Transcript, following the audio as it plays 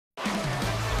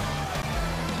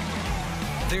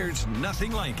There's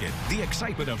nothing like it. The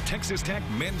excitement of Texas Tech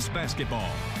men's basketball.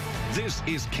 This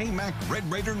is KMAC Red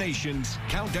Raider Nation's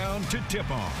Countdown to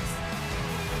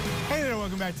Tip-Off. Hey there,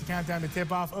 welcome back to Countdown to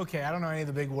Tip-Off. Okay, I don't know any of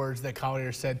the big words that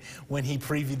Collier said when he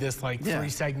previewed this like 3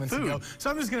 segments ago. So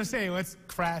I'm just going to say, let's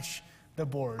crash the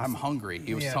boards. I'm hungry.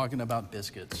 He was talking about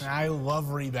biscuits. I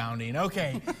love rebounding.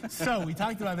 Okay, so we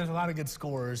talked about there's a lot of good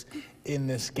scores in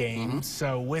this game.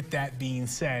 So with that being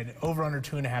said, over under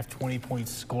 2.5 20-point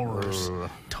scorers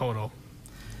total.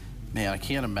 Man, I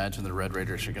can't imagine the Red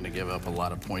Raiders are going to give up a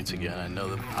lot of points again. I know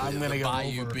the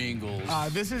Bayou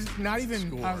Bengals. This is not even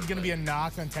going to be a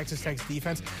knock on Texas Tech's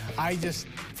defense. I just,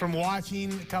 from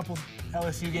watching a couple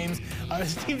LSU games,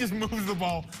 this team just moves the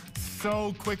ball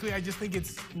so quickly. I just think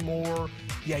it's more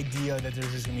the idea that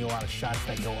there's just going to be a lot of shots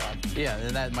that go up. Yeah,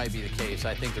 and that might be the case.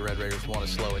 I think the Red Raiders want to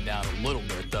slow it down a little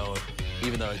bit, though,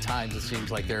 even though at times it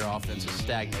seems like their offense is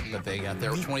stagnant, but they got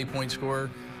their 20-point score.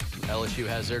 LSU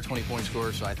has their 20-point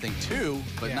score, so I think 2,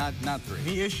 but not 3.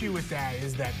 The issue with that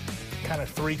is that kind of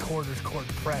three-quarters court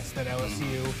press that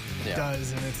LSU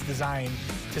does, and it's designed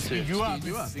to speed you up.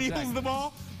 It steals the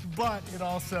ball, but it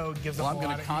also gives them a lot of. I'm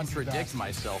going to contradict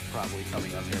myself probably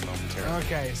coming up here momentarily.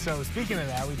 Okay, so speaking of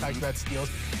that, we talked about steals.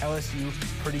 LSU,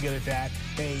 pretty good at that.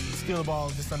 They steal the ball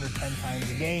just under 10 times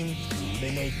a game.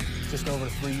 They make just over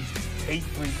 8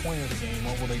 3-pointers a game.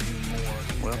 What will they do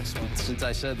more? Well, since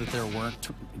I said that there weren't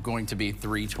going to be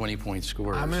 3 20-point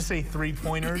scorers. I'm going to say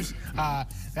 3-pointers.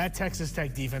 That Texas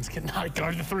Tech defense cannot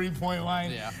guard the 3-point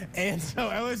line. And so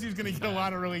LSU's going to get a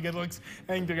lot of really good looks.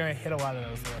 I think they're going to hit a lot of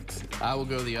those looks. I will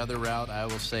go the other route. I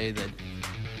will say that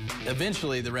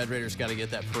eventually the Red Raiders got to get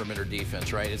that perimeter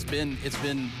defense, right? It's been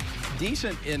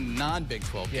decent in non-Big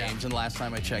 12 games, and last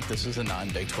time I checked, this is a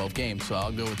non-Big 12 game. So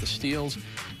I'll go with the steals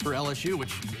for LSU,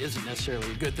 which isn't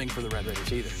necessarily a good thing for the Red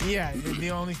Raiders either. Yeah, the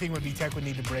only thing would be Tech would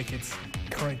need to break its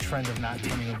current trend of not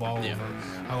turning the ball over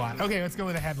a lot. Okay, let's go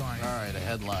with a headline. All right, a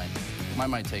headline.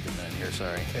 Mine might take a minute here,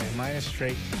 sorry. Okay, mine is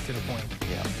straight to the point.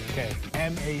 Yeah. Okay,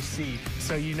 MAC.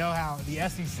 So you know how the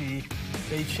SEC,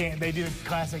 they do the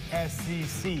classic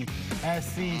SCC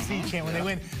chant when they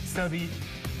win. So the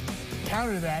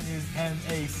counter to that is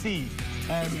MAC,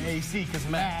 because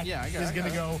Matt is going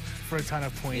to go for a ton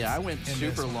of points. Yeah, I went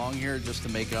super long here just to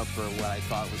make up for what I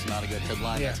thought was not a good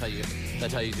headline. That's how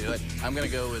you do it. I'm going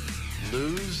to go with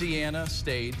Louisiana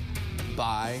State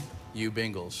by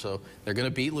Bengals. So they're going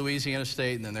to beat Louisiana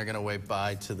State, and then they're going to wave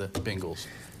bye to the Bengals.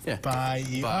 Yeah. By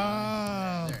you.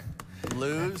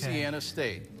 Louisiana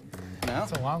State. No?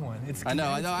 It's a long one. I know.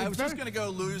 I was just going to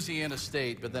go Louisiana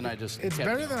State, but then I just It's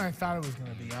better than I thought it was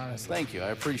going to be, honestly. Thank you. I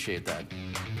appreciate that.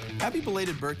 Happy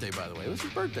belated birthday, by the way. It was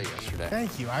his birthday yesterday.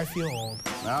 Thank you. I feel old.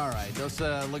 All right. Let's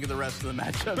look at the rest of the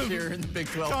matchups here in the Big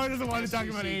 12. Collier doesn't want to talk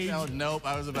about age. Nope.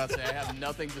 I was about to say I have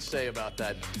nothing to say about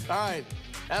that. All right.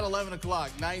 At 11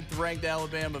 o'clock, 9th-ranked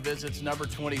Alabama visits number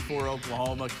 24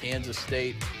 Oklahoma. Kansas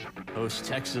State hosts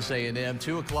Texas A&M.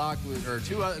 2 o'clock, or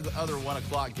two other 1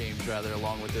 o'clock games, rather,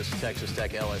 along with this Texas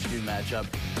Tech LSU matchup.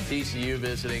 TCU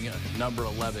visiting number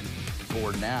 11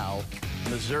 for now,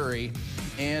 Missouri.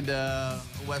 And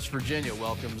West Virginia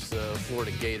welcomes the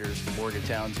Florida Gators to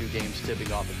Morgantown. 2 games tipping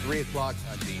off at 3 o'clock.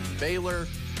 Unbeaten Baylor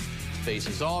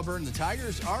faces Auburn. The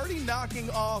Tigers already knocking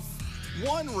off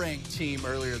one ranked team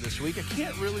earlier this week. I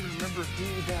can't really remember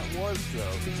who that was, though.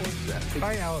 Who was that?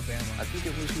 Probably Alabama. I think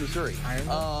it was Missouri.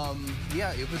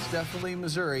 Yeah, it was definitely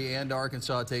Missouri. And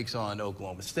Arkansas takes on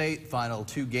Oklahoma State. Final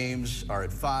 2 games are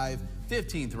at 5.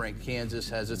 15th ranked Kansas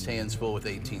has its hands full with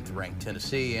 18th ranked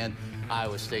Tennessee, and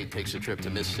Iowa State takes a trip to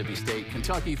Mississippi State.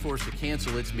 Kentucky forced to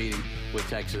cancel its meeting with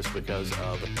Texas because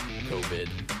of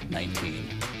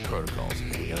COVID-19 protocols.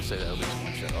 We got to say that at least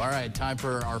one show. All right, time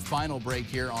for our final break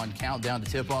here on Countdown to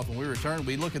Tip-Off. When we return,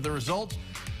 we look at the results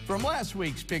from last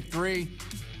week's Pick 3,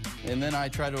 and then I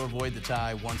try to avoid the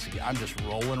tie once again. I'm just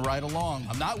rolling right along.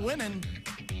 I'm not winning,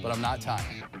 but I'm not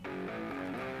tying.